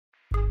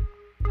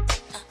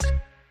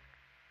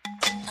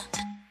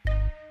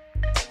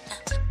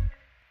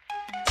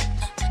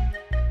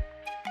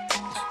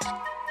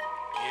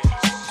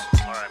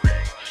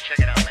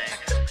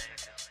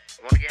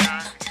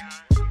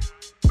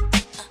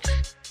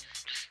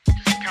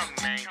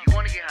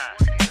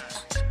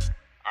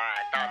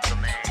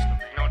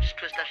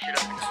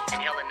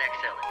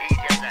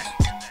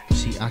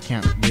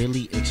can't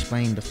really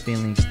explain the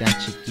feelings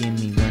that you give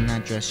me when I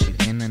dress you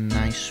in a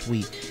nice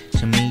suite.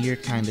 To me you're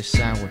kinda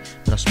sour,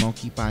 but I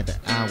smoke you by the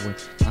hour.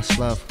 I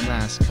slough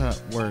glass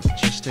cut work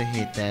just to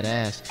hit that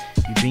ass.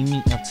 You bring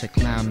me up to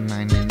cloud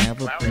nine and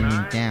never bring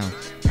me down.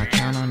 I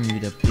count on you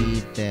to be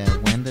there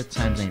when the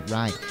times ain't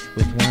right.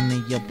 With one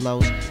of your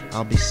blows,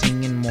 I'll be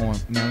singing more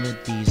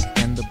melodies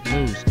than the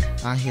blues.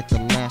 I hit the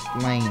left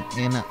lane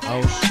in an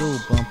old school,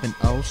 bumping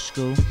old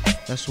school.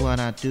 That's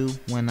what I do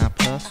when I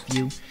puff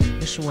you.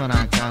 It's what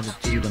I gotta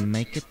do to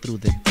make it through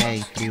the day,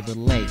 through the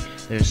late.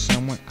 There's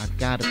someone I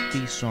gotta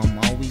be, so I'm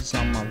always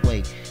on my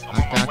way.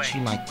 I got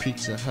you like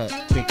Pizza Hut,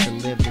 quick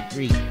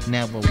delivery,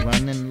 never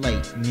running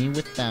late. Me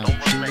without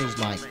you is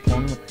like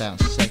porn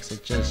without sex,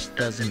 it just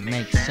doesn't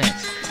make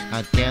sense.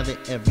 I gather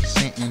every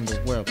cent in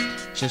the world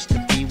just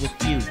to be with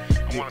you.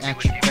 You're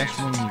at your best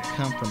when you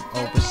come from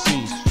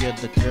overseas. You're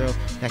the girl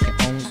that can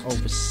only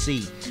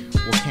oversee.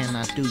 What can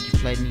I do? You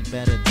played me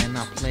better than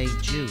I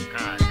played you.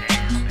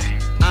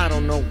 I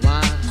don't know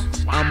why,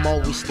 I'm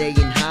always staying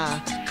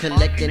high,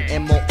 collecting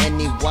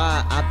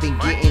M-O-N-E-Y. I've been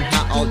getting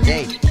high all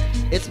day.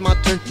 It's my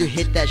turn to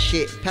hit that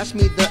shit, pass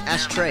me the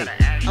ashtray.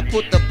 I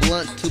put the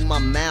blunt to my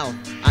mouth,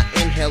 I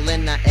inhale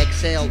and I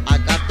exhale. I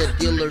got the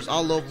dealers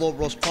all over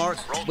Rose Park,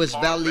 West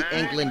Valley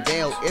and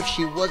Glendale. If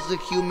she was a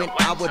human,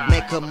 I would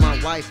make her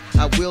my wife.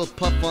 I will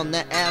puff on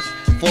that ass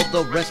for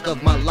the rest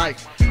of my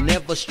life,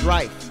 never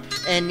strife.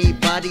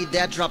 Anybody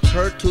that drops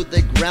her to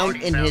the ground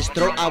in his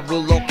throat, I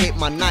will locate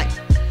my knife.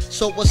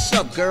 So what's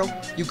up, girl?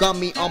 You got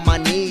me on my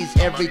knees.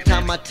 Every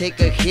time I take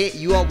a hit,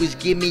 you always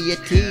give me a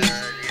tease.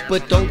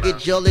 But don't get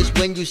jealous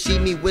when you see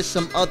me with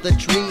some other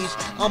trees.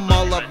 I'm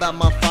all about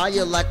my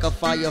fire like a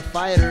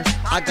firefighter.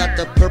 I got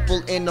the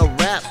purple in a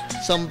wrap.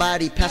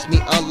 Somebody pass me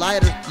a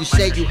lighter. You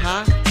say you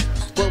high?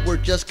 But we're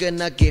just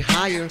gonna get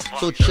higher.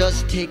 So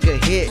just take a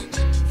hit.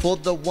 For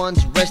the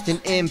ones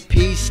resting in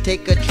peace,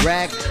 take a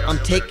drag. I'm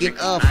taking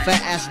a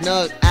fat ass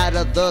nug out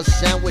of the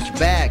sandwich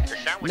bag.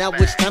 Now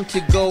it's time to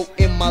go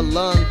in my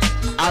lung.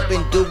 I've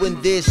been doing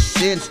this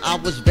since I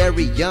was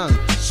very young.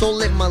 So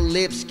let my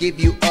lips give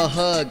you a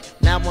hug.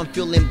 Now I'm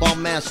feeling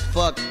bomb as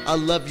fuck. I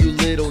love you,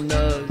 little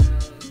nug.